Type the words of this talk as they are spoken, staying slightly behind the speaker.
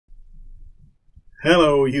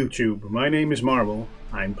Hello YouTube, my name is Marble.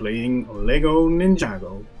 I'm playing LEGO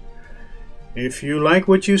Ninjago. If you like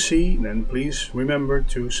what you see, then please remember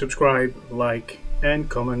to subscribe, like and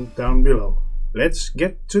comment down below. Let's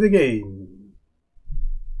get to the game.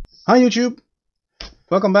 Hi YouTube!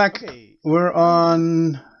 Welcome back. We're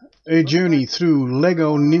on a journey through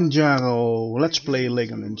LEGO Ninjago. Let's play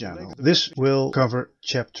LEGO Ninjago. This will cover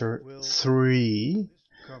chapter 3.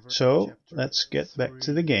 So let's get back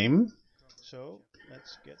to the game.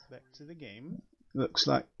 Looks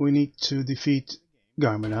like we need to defeat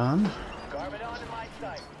Garmadon.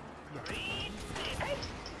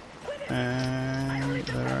 And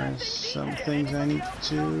there are some things I need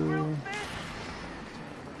to...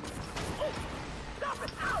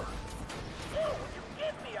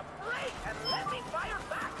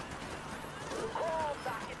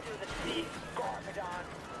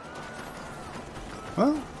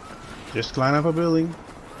 Well, just climb up a building.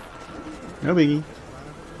 No biggie.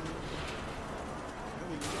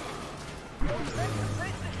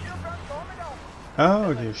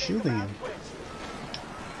 Oh, they're shielding him.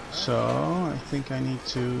 So, I think I need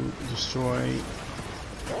to destroy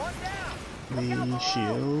the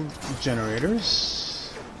shield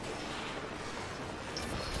generators.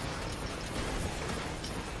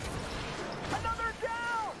 Another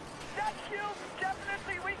down! That shield's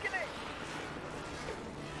definitely weakening.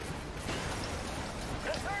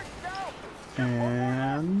 The third down.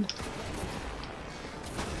 And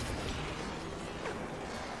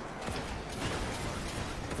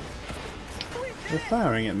they're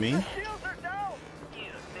firing at me. The shields are down.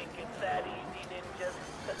 You think it's that easy, ninjas?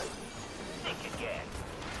 Think again.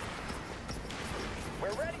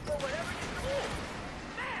 We're ready for whatever you do.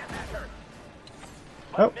 Man, that hurt.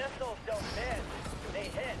 My Oh, missiles don't miss. They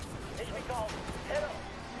hit. They should be called hit-em.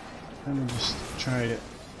 let me just try to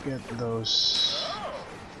get those Oh,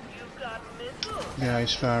 you got missiles.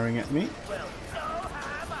 guys firing at me. Well, so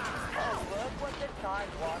have I. Oh, look what the tide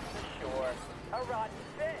washed ashore. A rotten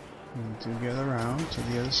fish. Need to get around to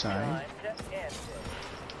the other side. Time to end it.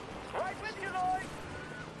 Right with you, Lloyd.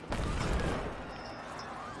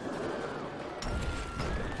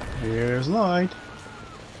 Here's Lloyd.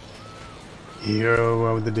 Hero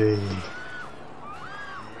of the day.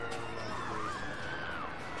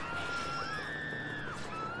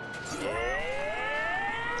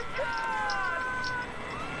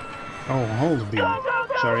 Oh, hold beam.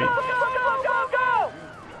 Sorry. Go, go, go, go!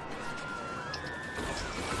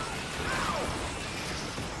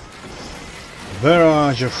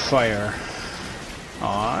 Barrage of fire. Oh,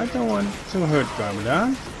 I don't want to hurt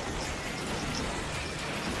Garmadon.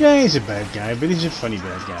 Yeah, he's a bad guy, but he's a funny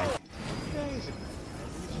bad guy.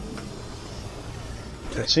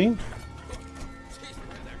 Cutscene?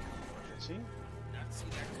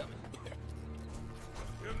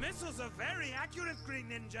 Your missiles are very accurate, Green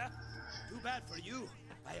Ninja. Too bad for you.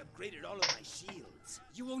 I upgraded all of my shields.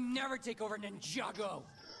 You will never take over Ninjago.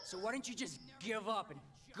 So why don't you just give up and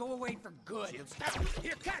go away for good? Shields down.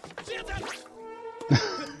 Here, catch! Shields down!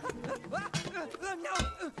 No!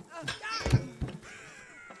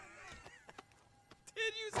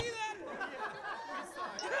 Did you see that?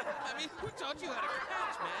 I mean, who taught you how to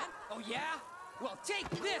catch, man? Oh yeah? Well, take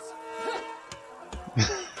this!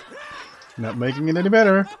 Not making it any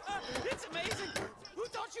better. It's amazing. Who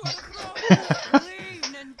taught you how to throw? Leave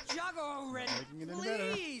Ninjago already, Making it any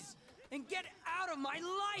better. please! And get out of my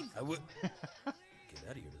life! I would... Get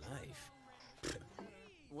out of your life.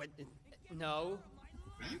 What? No.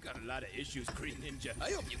 You got a lot of issues, Green Ninja.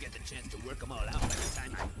 I hope you get the chance to work them all out by the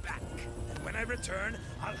time I'm back. And when I return,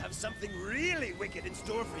 I'll have something really wicked in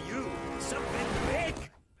store for you. Something big.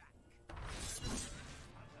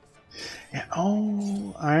 Yeah,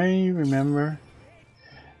 oh, I remember.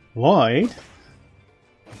 Lloyd.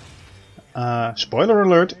 Spoiler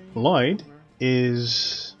alert, Lloyd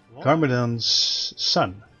is Garmadon's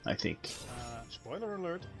son, I think. Spoiler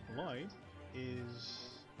alert, Lloyd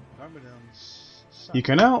is Garmadon's son. You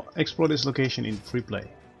can now explore this location in free play.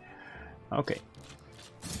 Okay.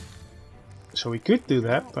 So we could do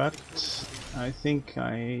that, but I think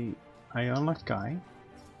I unlocked Kai.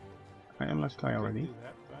 I unlocked Kai already,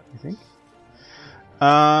 I think.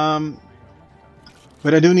 But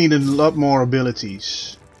I do need a lot more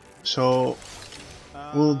abilities. So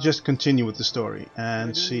we'll just continue with the story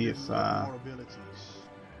and see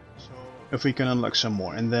if we can unlock some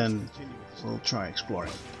more, and then we'll try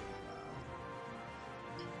exploring.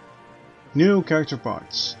 New character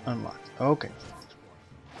parts unlocked. Okay.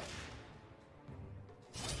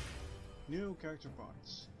 New character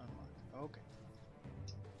parts unlocked. Okay.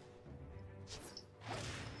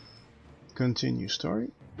 Continue story.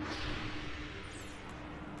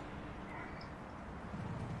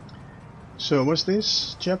 So what's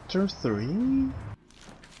this? Chapter 3?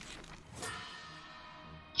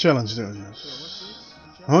 Challenge dojos.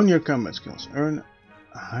 Hone your combat skills. Earn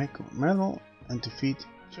a high combat medal and defeat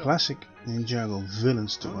classic Ninjago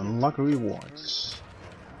villains to unlock rewards.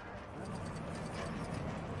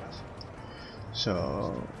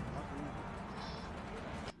 So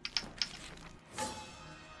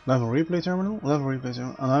level replay terminal. Level replay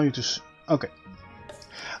terminal allow you to.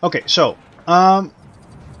 Okay. So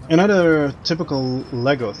another typical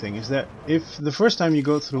LEGO thing is that if the first time you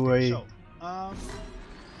go through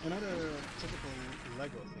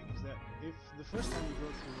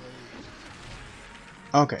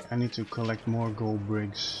Okay, I need to collect more gold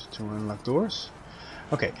bricks to unlock doors.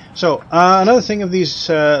 Okay, so another thing of these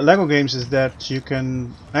LEGO games is that you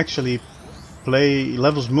can actually play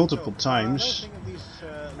levels multiple times,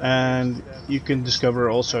 and you can discover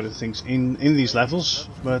all sorts of things in these levels.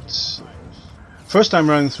 But first time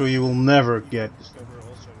running through, you will never get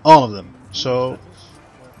all of them. So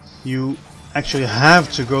you actually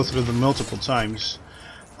have to go through them multiple times.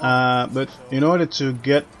 But in order to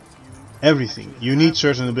get everything, you need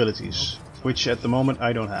certain abilities, which at the moment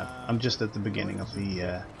I don't have. I'm just at the beginning of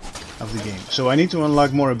the game, so I need to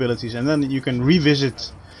unlock more abilities, and then you can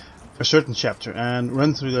revisit a certain chapter and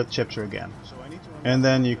run through that chapter again, and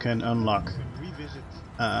then you can unlock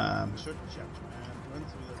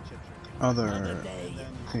other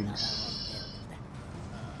things.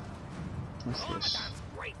 What's this?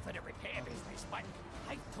 Great for the repair business, but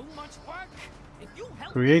I've too much work. If you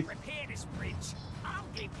help Create. me repair this bridge, I'll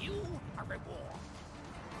give you a reward.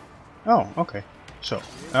 Oh, okay. So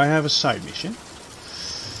I have a side mission.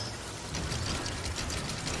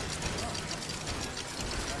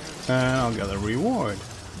 And I'll get a reward.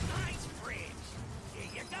 Nice bridge. Here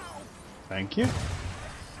you go. Thank you.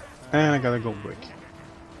 And I got a gold brick.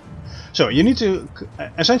 So you need to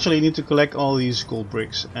essentially you need to collect all these gold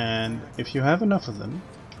bricks, and if you have enough of them,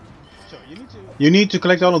 you need to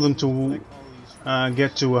collect all of them to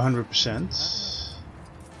get to 100%.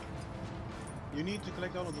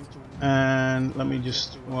 And let me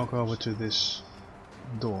just walk over to this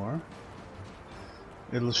door.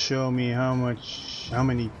 It'll show me how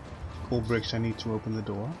many gold bricks I need to open the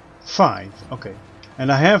door. 5, okay.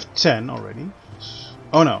 And I have 10 already.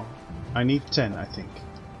 Oh no, I need 10, I think.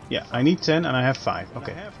 Yeah, I need 10 and I have 5.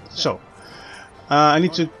 Okay, so I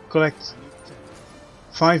need to collect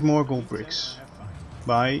 5 more gold bricks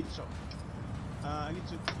by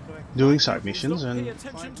doing side missions and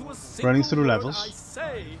running through levels.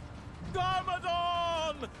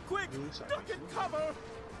 Garmadon! Quick, duck and cover!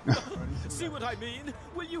 See what I mean?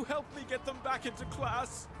 Will you help me get them back into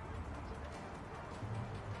class?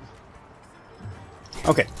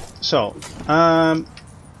 Okay, so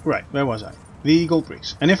right, where was I? The gold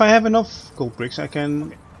bricks. And if I have enough gold bricks, I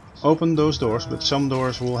can open those doors, but some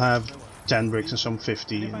doors will have 10 bricks and some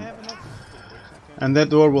 50. And that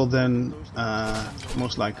door will then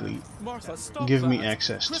most likely give me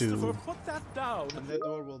access to. And that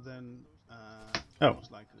door will then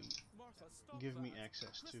most likely give me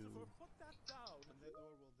access to.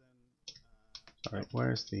 Sorry,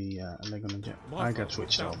 where's the LEGO Ninjago? I got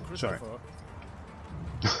switched over. Sorry.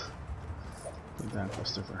 Put down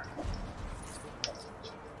Christopher.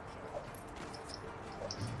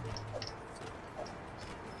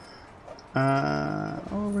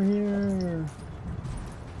 Over here.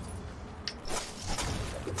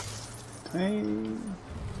 Okay.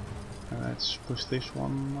 Let's push this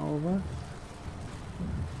one over.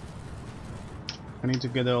 I need to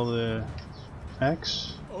get all the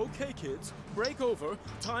eggs. Okay, kids, break over.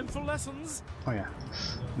 Time for lessons. Oh yeah.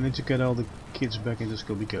 I need to get all the kids back into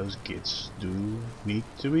school because kids do need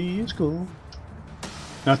to be in school.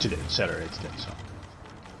 Not today, Saturday today, so.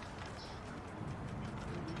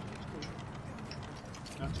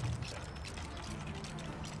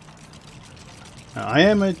 Now, I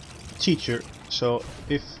am a teacher, so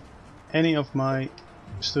if any of my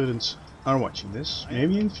students are watching this,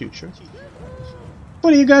 maybe in future.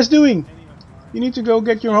 What are you guys doing? You need to go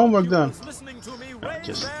get your homework done. No,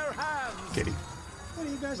 just kidding. What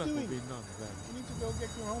are you guys doing? You need to go get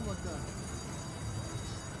your homework done.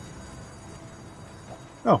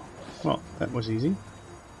 Oh, well, that was easy.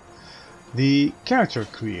 The character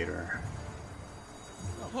creator.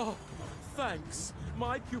 Oh, thanks.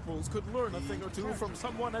 My pupils could learn a thing or two from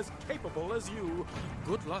someone as capable as you.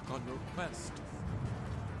 Good luck on your quest.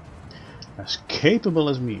 As capable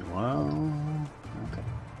as me. Well, okay.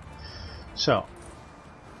 So,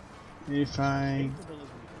 if I...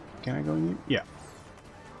 Can I go in here? Yeah.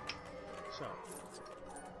 So,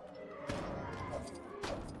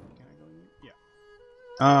 can I go in here?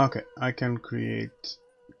 Yeah. Okay, I can create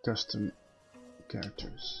custom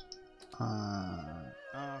characters. Okay,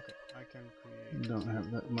 I can create. Don't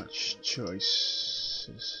have that much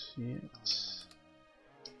choices yet.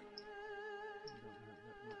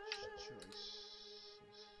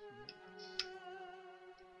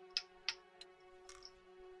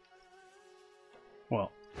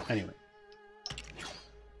 Well, anyway.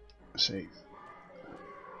 Save.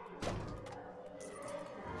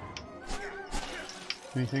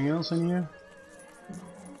 Anything else in here?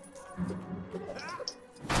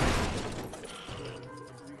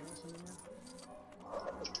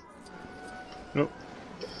 Nope.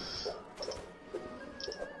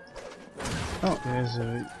 Oh, there's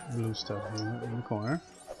a blue stuff here in the corner.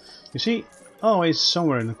 You see, always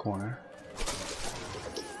somewhere in the corner.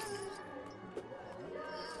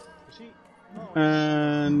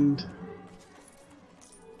 And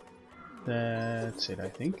that's it, I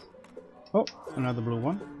think. Oh, another blue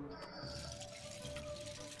one.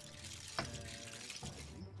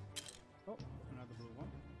 Oh, another blue one.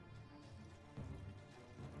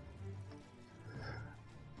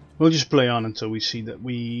 We'll just play on until we see that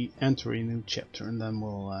we enter a new chapter, and then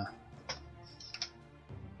we'll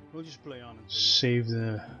just play on and save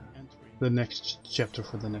the next chapter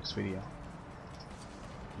for the next video.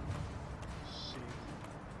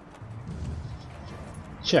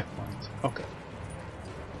 Checkpoint. Okay.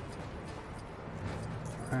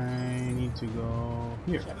 I need to go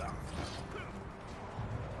here.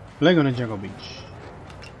 LEGO Ninjago Beach.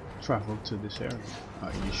 Travel to this area.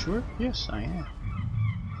 Are you sure? Yes, I am.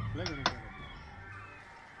 LEGO Ninjago Beach.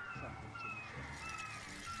 Travel to this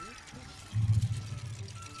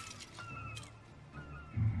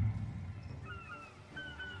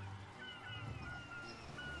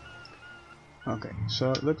area. Okay,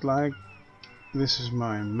 so it looked like this is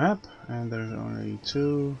my map, and there's only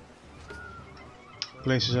 2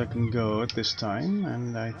 places I can go at this time,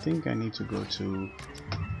 and I think I need to go to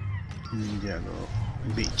Ninjago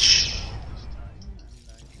Beach.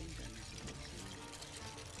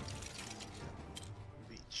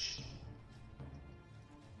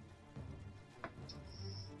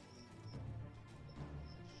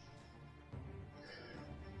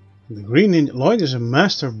 The Green Ninja Lloyd is a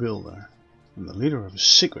master builder and the leader of a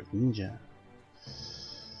secret ninja.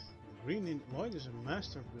 Green Ninja Lloyd is a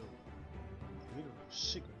master builder, leader of a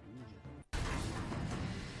secret ninja.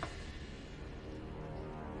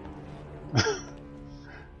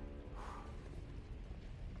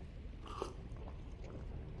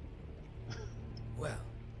 Well,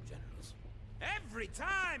 generals, every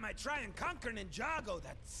time I try and conquer Ninjago,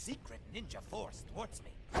 that secret ninja force thwarts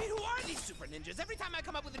me. I mean, who are these super ninjas? Every time I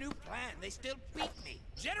come up with a new plan, they still beat me.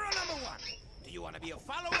 General number 1, do you want to be a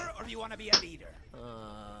follower or do you want to be a leader?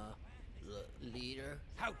 Leader?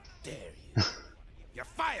 How dare you? You're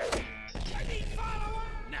fired! I mean follower!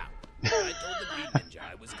 Now, I told the Green Ninja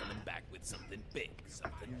I was coming back with something big,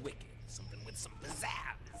 something wicked, something with some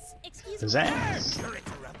pizzazz. Excuse me. Pizzazz. You're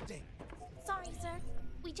interrupting. Sorry, sir.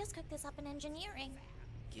 We just cooked this up in engineering.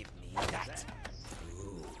 Give me that.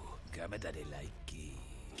 Ooh, come daddy likey.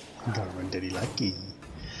 Garment daddy likey.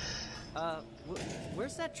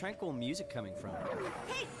 Where's that tranquil music coming from?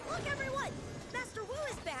 Hey, look everyone! Master Wu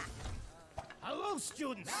is back! Hello,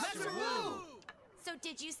 students! Master Wu! So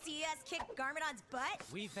did you see us kick Garmadon's butt?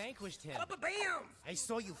 We vanquished him. Bam! I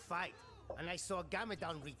saw you fight, and I saw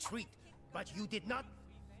Garmadon retreat, but you did not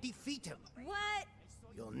defeat him. What?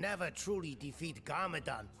 You'll never truly defeat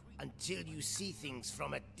Garmadon until you see things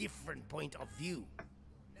from a different point of view.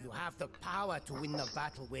 You have the power to win the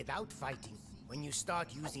battle without fighting. When you start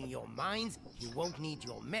using your minds, you won't need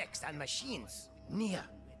your mechs and machines. Nia,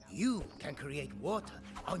 you can create water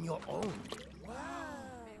on your own. Wow.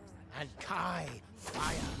 And Kai,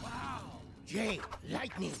 fire. Wow! Jay,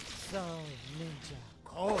 lightning. So, ninja.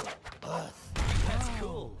 Cold, earth. That's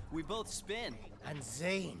cool. We both spin. And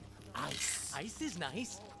Zane, ice. Ice is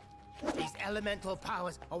nice. These elemental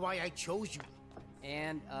powers are why I chose you.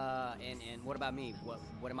 And what about me?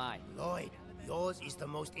 What am I? Lloyd, yours is the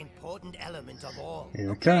most important element of all. Here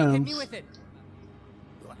it Okay, hit comes. me with it.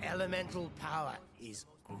 Your elemental power is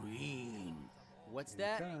green. What's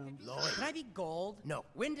that? Lloyd, Can I be gold? No.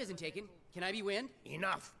 Wind isn't taken. Can I be wind?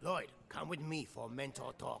 enough. Lloyd, come with me for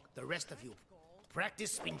mentor talk. The rest of you,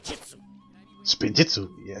 practice spinjitzu. Spinjitzu,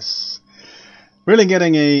 yes. Really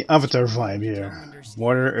getting a Avatar vibe here.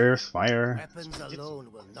 Water, earth, fire. Weapons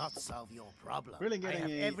alone will not solve your problem. Really I getting have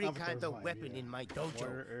a every Avatar kind of vibe weapon here. in my dojo.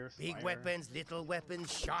 Water, earth, Big fire. weapons, little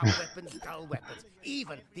weapons, sharp weapons, dull weapons.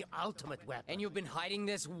 Even the ultimate weapon. And you've been hiding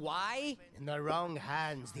this? Why? In the wrong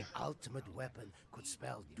hands, the ultimate weapon could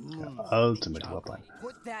spell doom. Ultimate weapon.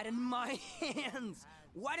 Put that in my hands.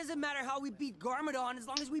 Why does it matter how we beat Garmadon as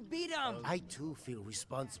long as we beat him? I too feel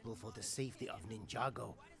responsible for the safety of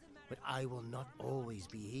Ninjago, but I will not always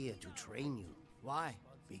be here to train you. Why?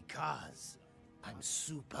 Because I'm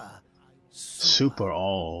super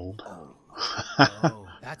old. Oh,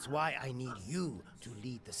 that's why I need you to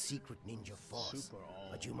lead the secret ninja force.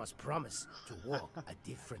 But you must promise to walk a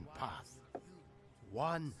different path.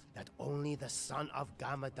 One that only the son of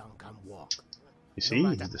Garmadon can walk. You see,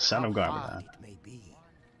 he's the son of how Garmadon. hard it may be.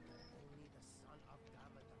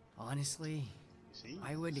 Honestly,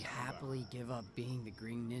 I would happily give up being the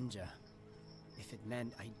Green Ninja if it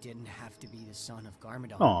meant I didn't have to be the son of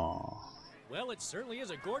Garmadon. Aww. Well, it certainly is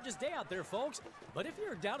a gorgeous day out there, folks. But if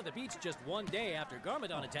you're down at the beach just one day after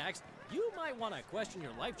Garmadon attacks, you might want to question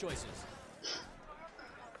your life choices.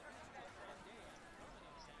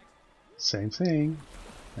 Same thing.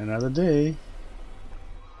 Another day.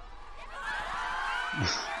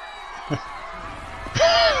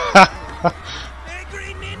 Hey,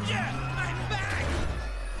 Green Ninja! I'm back!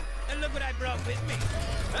 And look what I brought with me.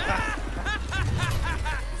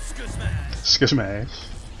 Smash! Skismash.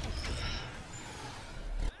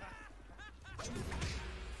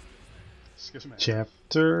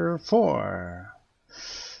 Chapter 4.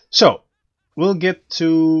 So, we'll get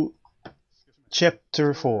to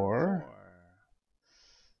Chapter 4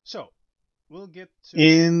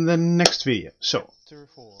 in the next video. So,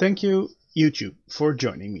 thank you YouTube for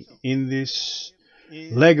joining me in this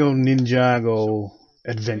LEGO Ninjago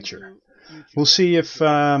adventure. We'll see if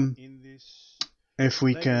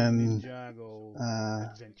we can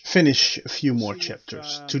finish a few more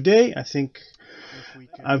chapters. Today, I think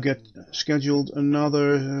I've got scheduled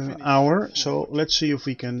another hour, so let's see if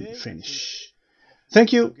we can finish.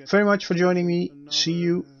 Thank you very much for joining me. See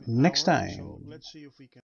you next time.